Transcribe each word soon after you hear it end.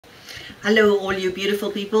Hello all you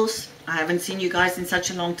beautiful peoples. I haven't seen you guys in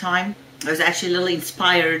such a long time. I was actually a little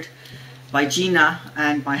inspired by Gina,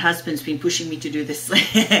 and my husband's been pushing me to do this.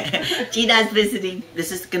 Gina's visiting.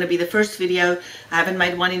 This is going to be the first video. I haven't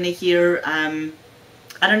made one in a year. I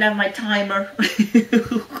don't have my timer.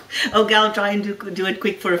 Okay, I'll try and do it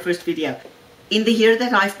quick for a first video. In the year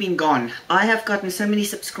that I've been gone, I have gotten so many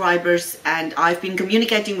subscribers and I've been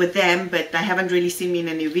communicating with them, but they haven't really seen me in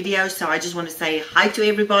a new video. So I just want to say hi to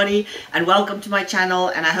everybody and welcome to my channel,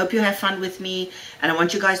 and I hope you have fun with me, and I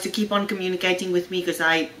want you guys to keep on communicating with me because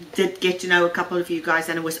I did get to know a couple of you guys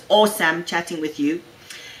and it was awesome chatting with you.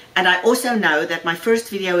 And I also know that my first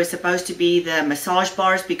video is supposed to be the massage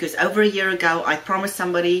bars, because over a year ago I promised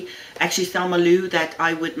somebody, actually Thelma Lou, that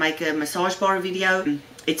I would make a massage bar video.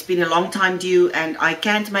 It's been a long time due and I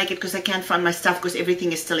can't make it because I can't find my stuff because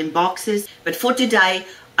everything is still in boxes. But for today,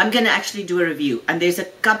 I'm going to actually do a review. And there's a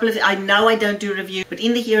couple of, I know I don't do reviews, but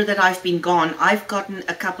in the year that I've been gone, I've gotten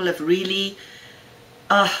a couple of really,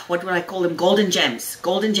 what would I call them? Golden gems.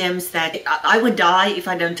 Golden gems that I would die if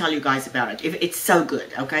I don't tell you guys about it. It's so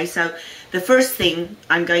good, okay? So the first thing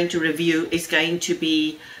I'm going to review is going to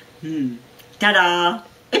be, ta-da!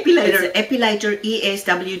 Epi-Lator. Epi-Lator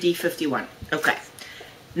ES-WD51. Okay.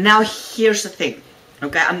 Now here's the thing,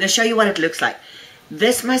 okay, I'm going to show you what it looks like.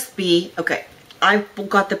 This must be, okay, I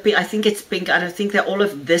got the pink, I think it's pink. I don't think that all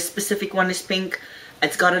of this specific one is pink.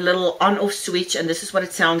 It's got a little on-off switch and this is what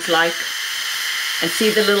it sounds like. And see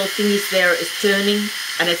the little thingies there is turning,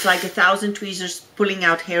 and it's like 1,000 tweezers pulling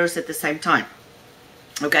out hairs at the same time.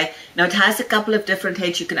 Okay, now it has a couple of different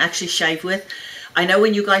heads you can actually shave with. I know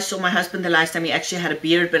when you guys saw my husband the last time, he actually had a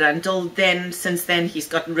beard, but until then, since then, he's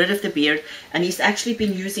gotten rid of the beard, and he's actually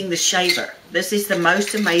been using the shaver. This is the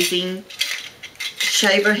most amazing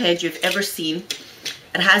shaver head you've ever seen.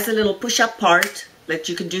 It has a little push-up part that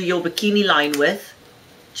you can do your bikini line with,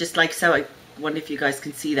 just like so. I wonder if you guys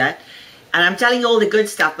can see that. And I'm telling you all the good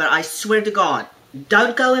stuff, but I swear to God,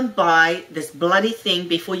 don't go and buy this bloody thing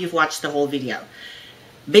before you've watched the whole video.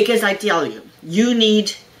 Because I tell you, you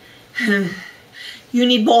need... you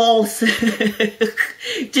need balls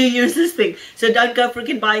to use this thing. So don't go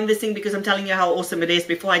freaking buying this thing because I'm telling you how awesome it is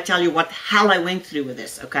before I tell you what hell I went through with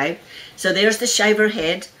this, okay? So there's the shaver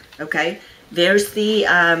head, okay? There's the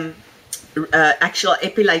actual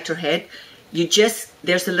epilator head. You just,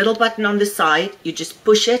 there's a little button on the side. You just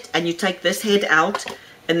push it and you take this head out,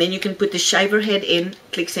 and then you can put the shaver head in,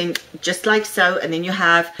 clicks in just like so, and then you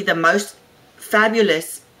have the most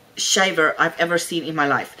fabulous shaver I've ever seen in my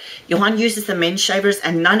life. Johan uses the men's shavers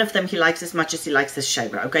and none of them he likes as much as he likes this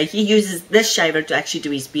shaver, okay? He uses this shaver to actually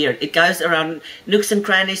do his beard. It goes around nooks and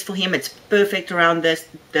crannies for him. It's perfect around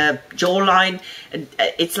the jawline.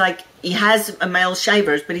 It's like he has a male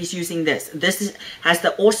shavers, but he's using this. This has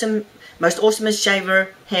the most awesomest shaver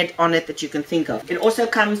head on it that you can think of. It also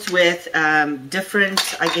comes with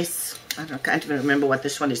different, I guess, I can't even remember what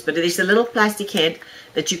this one is, but it is a little plastic head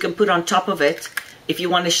that you can put on top of it if you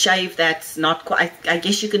want to shave that's not quite, I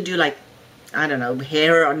guess you can do like, I don't know,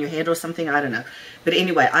 hair on your head or something, I don't know. But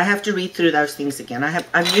anyway, I have to read through those things again.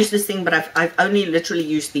 I've used this thing, but I've only literally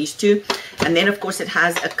used these two. And then of course it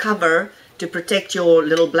has a cover to protect your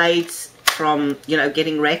little blades from, you know,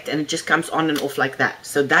 getting wrecked, and it just comes on and off like that.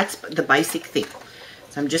 So that's the basic thing.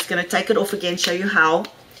 So I'm just going to take it off again, show you how.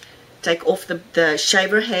 Take off the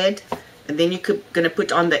shaver head, and then you're going to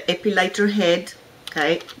put on the epilator head,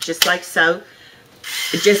 okay, just like so.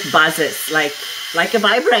 It just buzzes like a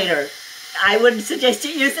vibrator. I would suggest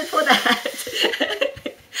you use it for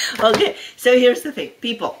that. Okay, so here's the thing,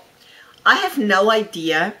 people. I have no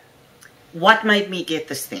idea what made me get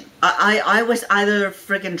this thing. I was either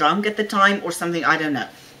friggin' drunk at the time or something, I don't know.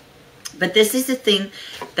 But this is the thing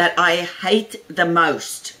that I hate the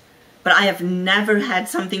most. But I have never had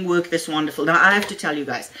something work this wonderful. Now, I have to tell you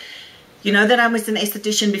guys, you know that I was an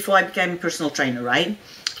esthetician before I became a personal trainer, right?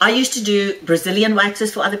 I used to do Brazilian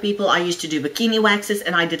waxes for other people. I used to do bikini waxes,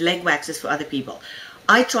 and I did leg waxes for other people.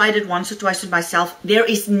 I tried it once or twice with myself. There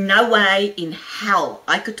is no way in hell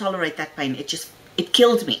I could tolerate that pain. It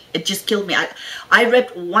killed me. It just killed me. I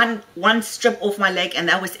ripped one strip off my leg, and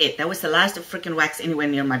that was it. That was the last of freaking wax anywhere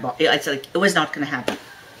near my body. It's like, it was not going to happen.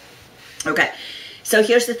 Okay, so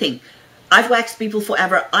here's the thing. I've waxed people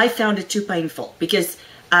forever. I found it too painful because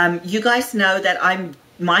you guys know that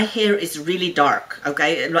my hair is really dark,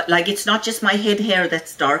 okay? Like, it's not just my head hair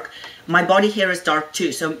that's dark. My body hair is dark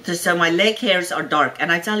too. So my leg hairs are dark.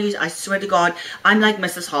 And I tell you, I swear to God, I'm like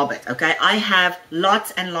Mrs. Hobbit, okay? I have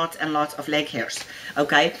lots and lots and lots of leg hairs,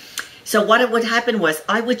 okay? So what would happen was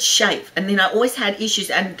I would shave, and then I always had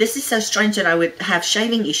issues. And this is so strange that I would have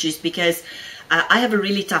shaving issues because I have a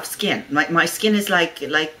really tough skin. My skin is like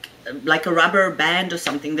like a rubber band or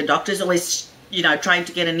something. The doctor's always, you know, trying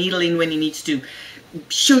to get a needle in when he needs to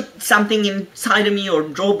shoot something inside of me or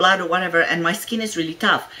draw blood or whatever, and my skin is really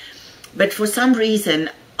tough. But for some reason,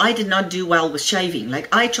 I did not do well with shaving. Like,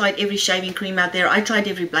 I tried every shaving cream out there, I tried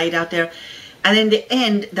every blade out there, and in the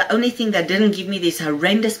end, the only thing that didn't give me these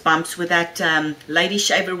horrendous bumps with that lady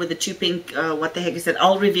shaver with the two pink, what the heck is that?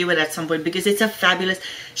 I'll review it at some point because it's a fabulous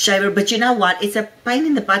shaver. But you know what? It's a pain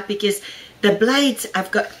in the butt because the blades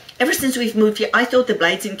I've got, ever since we've moved here, I thought the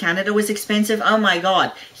blades in Canada was expensive. Oh my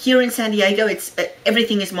God. Here in San Diego, it's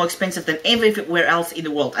everything is more expensive than everywhere else in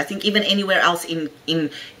the world. I think even anywhere else in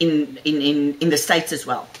the States as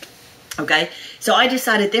well. Okay, so I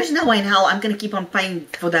decided there's no way in hell I'm going to keep on paying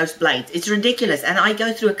for those blades. It's ridiculous. And I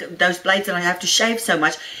go through those blades and I have to shave so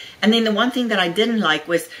much. And then the one thing that I didn't like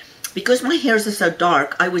was, because my hairs are so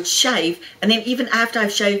dark, I would shave, and then even after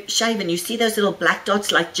I've shaven, you see those little black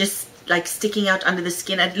dots like just like sticking out under the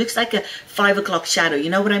skin. It looks like a 5 o'clock shadow. You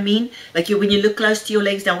know what I mean? Like when you look close to your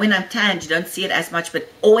legs. Now when I'm tanned, you don't see it as much, but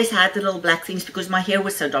always had the little black things because my hair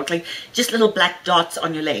was so dark, like just little black dots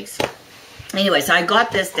on your legs. Anyway, so I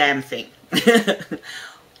got this damn thing.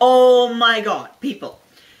 Oh my God, people.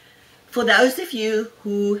 For those of you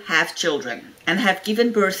who have children and have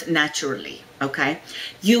given birth naturally, okay,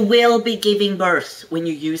 you will be giving birth when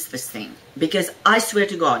you use this thing. Because I swear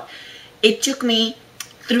to God, it took me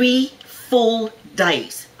 3 full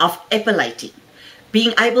days of epilating,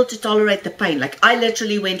 being able to tolerate the pain. Like, I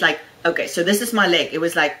literally went like, okay, so this is my leg. It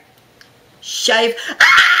was like, shave,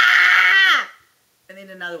 ah! And then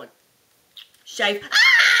another one. Shave.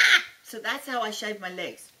 Ah! So that's how I shave my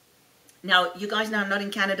legs. Now, you guys know I'm not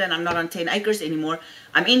in Canada and I'm not on 10 acres anymore.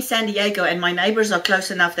 I'm in San Diego, and my neighbors are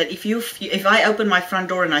close enough that if I open my front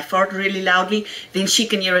door and I fart really loudly, then she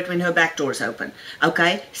can hear it when her back door is open.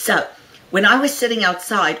 Okay? So, when I was sitting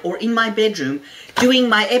outside or in my bedroom doing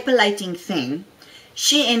my epilating thing,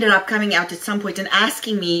 she ended up coming out at some point and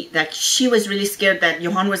asking me that she was really scared that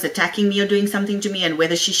Johan was attacking me or doing something to me, and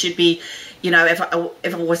whether she should be, you know,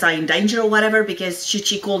 if was I in danger or whatever, because should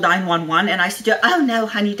she call 911? And I said to her, oh no,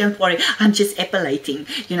 honey, don't worry, I'm just epilating,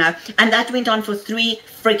 you know. And that went on for 3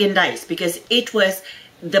 friggin' days because it was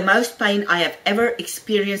the most pain I have ever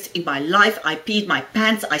experienced in my life. I peed my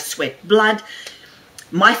pants, I sweat blood.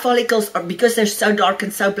 My follicles are, because they're so dark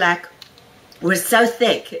and so black, were so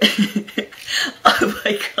thick. Oh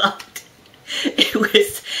my God. It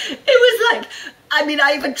was like, I mean,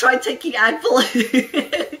 I even tried taking Advil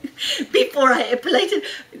before I epilated.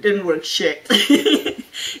 It didn't work shit.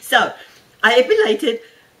 So, I epilated.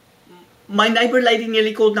 My neighbor lady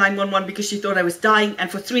nearly called 911 because she thought I was dying.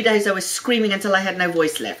 And for 3 days I was screaming until I had no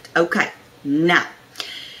voice left. Okay, now,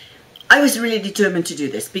 I was really determined to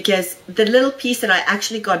do this because the little piece that I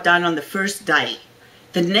actually got done on the first day,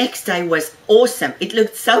 the next day was awesome. It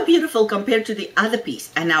looked so beautiful compared to the other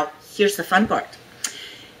piece. And now, here's the fun part.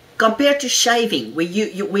 Compared to shaving,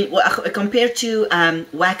 compared to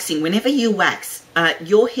waxing, whenever you wax,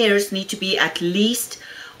 your hairs need to be at least,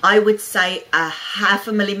 I would say, a half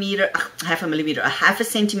a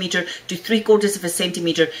centimeter to 3/4 of a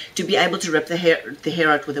centimeter to be able to rip the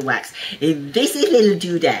hair out with the wax. This little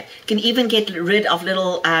doodad can even get rid of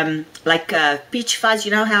little like peach fuzz.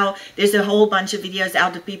 You know how there's a whole bunch of videos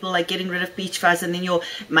out of people like getting rid of peach fuzz, and then your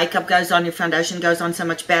makeup goes on, your foundation goes on so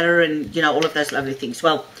much better, and you know, all of those lovely things.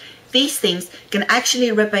 Well, these things can actually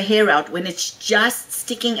rip a hair out when it's just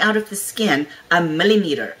sticking out of the skin a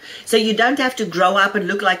millimeter. So you don't have to grow up and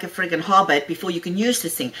look like a friggin' hobbit before you can use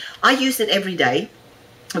this thing. I use it every day.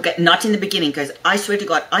 Okay, not in the beginning, because I swear to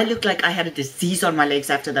God, I looked like I had a disease on my legs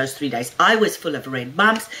after those 3 days. I was full of red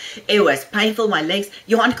bumps. It was painful, my legs.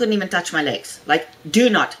 Johan couldn't even touch my legs. Like, do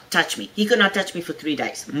not touch me. He could not touch me for 3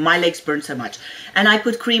 days. My legs burned so much. And I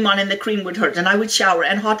put cream on and the cream would hurt. And I would shower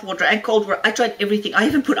and hot water and cold water. I tried everything. I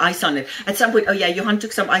even put ice on it. At some point, oh yeah, Johan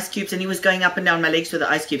took some ice cubes and he was going up and down my legs with the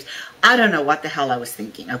ice cubes. I don't know what the hell I was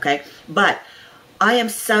thinking, okay? But I am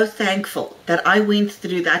so thankful that I went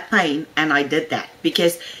through that pain and I did that,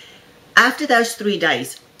 because after those 3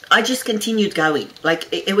 days, I just continued going. Like,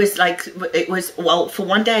 it was, well, for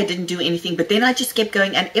one day I didn't do anything, but then I just kept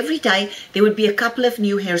going, and every day there would be a couple of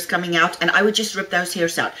new hairs coming out, and I would just rip those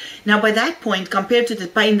hairs out. Now, by that point, compared to the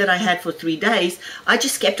pain that I had for 3 days, I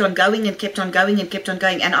just kept on going and kept on going and kept on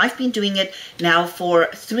going, and I've been doing it now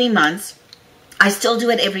for 3 months. I still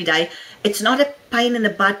do it every day. It's not a pain in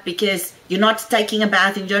the butt because you're not taking a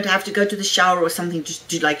bath and you don't have to go to the shower or something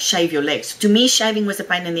to like shave your legs. To me, shaving was a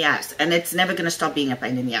pain in the ass, and it's never going to stop being a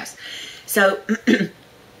pain in the ass. So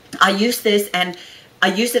I use this, and I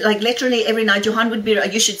use it like literally every night. Johan would be,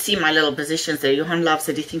 you should see my little positions there. Johan loves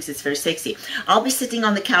it. He thinks it's very sexy. I'll be sitting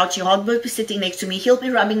on the couch. Johan will be sitting next to me. He'll be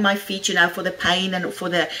rubbing my feet, you know, for the pain and for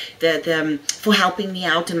for helping me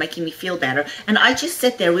out and making me feel better. And I just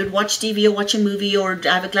sit there. We'd watch TV or watch a movie or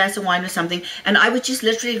have a glass of wine or something. And I would just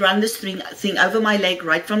literally run this thing over my leg,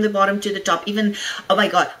 right from the bottom to the top. Even, oh my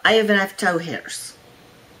God, I even have toe hairs.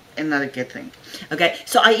 Another good thing. Okay,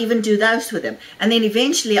 so I even do those with them. And then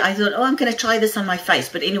eventually I thought, oh, I'm going to try this on my face.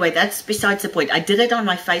 But anyway, that's besides the point. I did it on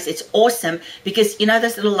my face. It's awesome because, you know,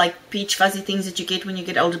 those little like peach fuzzy things that you get when you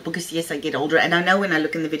get older, because yes, I get older. And I know when I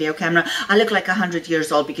look in the video camera, I look like 100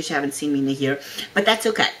 years old because you haven't seen me in a year. But that's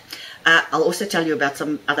okay. I'll also tell you about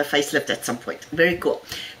some other facelift at some point. Very cool.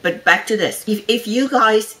 But back to this. If you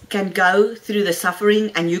guys can go through the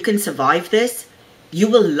suffering and you can survive this, you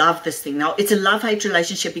will love this thing. Now, it's a love-hate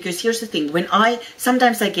relationship because here's the thing.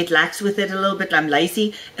 Sometimes I get lax with it a little bit. I'm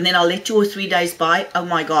lazy, and then I'll let 2 or 3 days by. Oh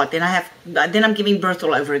my God. Then I'm giving birth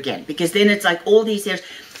all over again, because then it's like all these hairs.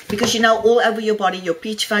 Because, you know, all over your body, your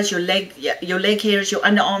peach fuzz, your leg hairs, your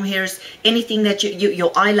underarm hairs, anything that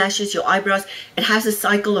your eyelashes, your eyebrows, it has a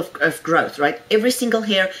cycle of growth, right? Every single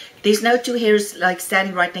hair, there's no 2 hairs like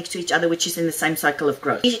standing right next to each other, which is in the same cycle of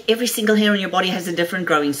growth. Every single hair in your body has a different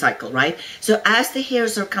growing cycle, right? So as the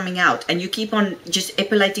hairs are coming out and you keep on just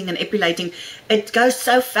epilating and epilating, it goes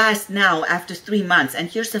so fast now after 3 months. And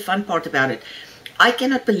here's the fun part about it. I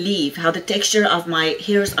cannot believe how the texture of my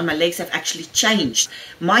hairs on my legs have actually changed.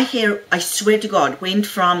 My hair, I swear to God, went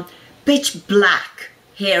from pitch black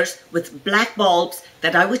hairs with black bulbs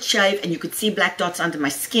that I would shave and you could see black dots under my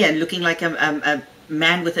skin looking like a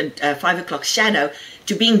man with a 5 o'clock shadow,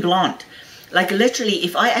 to being blonde. Like literally,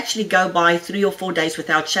 if I actually go by 3 or 4 days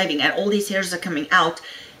without shaving and all these hairs are coming out,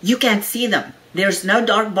 you can't see them. There's no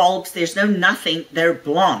dark bulbs, there's no nothing, they're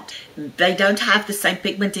blonde. They don't have the same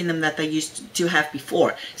pigment in them that they used to have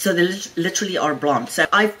before. So they literally are blonde. So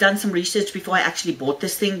I've done some research before I actually bought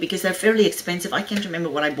this thing because they're fairly expensive. I can't remember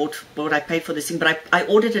what I paid for this thing, but I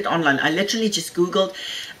ordered it online. I literally just Googled.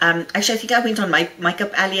 Actually, I think I went on my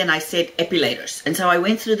Makeup Alley and I said epilators. And so I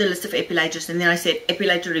went through the list of epilators and then I said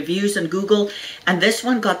epilator reviews on Google. And this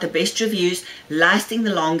one got the best reviews, lasting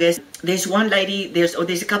the longest. There's one lady, there's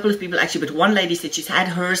a couple of people actually, but one lady said she's had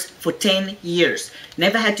hers for 10 years.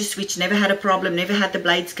 Never had to switch, never had a problem, never had the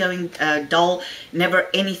blades going dull, never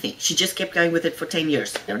anything. She just kept going with it for 10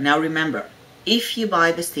 years. Now remember, if you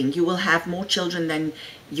buy this thing, you will have more children than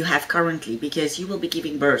you have currently because you will be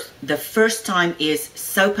giving birth. The first time is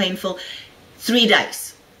so painful. 3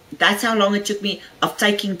 days. That's how long it took me of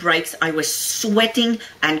taking breaks. I was sweating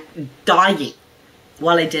and dying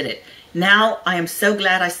while I did it. Now I am so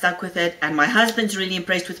glad I stuck with it, and my husband's really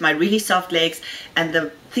impressed with my really soft legs. And the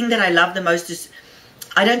thing that I love the most is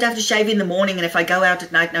I don't have to shave in the morning, and if I go out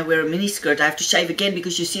at night and I wear a mini skirt, I have to shave again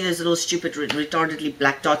because you see those little stupid retardedly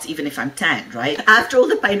black dots even if I'm tanned, right? After all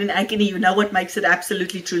the pain and agony, you know what makes it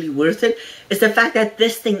absolutely truly worth it is the fact that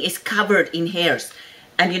this thing is covered in hairs.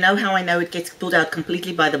 And you know how I know it gets pulled out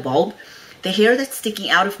completely by the bulb? The hair that's sticking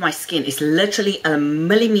out of my skin is literally a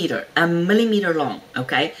millimeter long,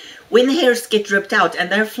 okay? When the hairs get ripped out and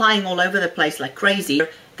they're flying all over the place like crazy,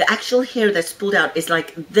 the actual hair that's pulled out is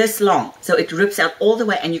like this long. So it rips out all the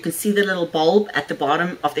way and you can see the little bulb at the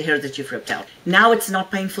bottom of the hair that you've ripped out. Now it's not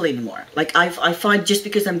painful anymore. Like I find just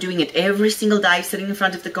because I'm doing it every single day sitting in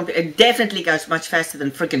front of the computer, it definitely goes much faster than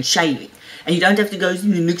freaking shaving. And you don't have to go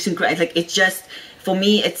in the nooks and crannies. Like it's just, for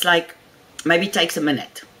me, it's like maybe takes a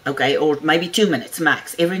minute. Okay, or maybe 2 minutes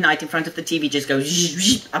max. Every night in front of the TV just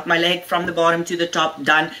goes up my leg from the bottom to the top,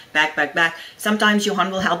 done, back, back, back. Sometimes Johan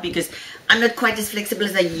will help because I'm not quite as flexible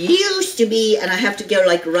as I used to be, and I have to go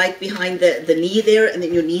like right behind the knee there, and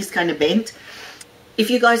then your knee's kind of bent. If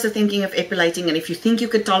you guys are thinking of epilating, and if you think you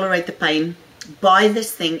can tolerate the pain, buy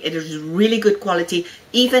this thing. It is really good quality.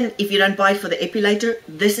 Even if you don't buy it for the epilator,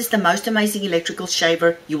 this is the most amazing electrical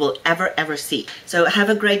shaver you will ever see. So have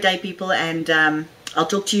a great day, people, and I'll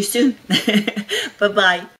talk to you soon. Bye-bye.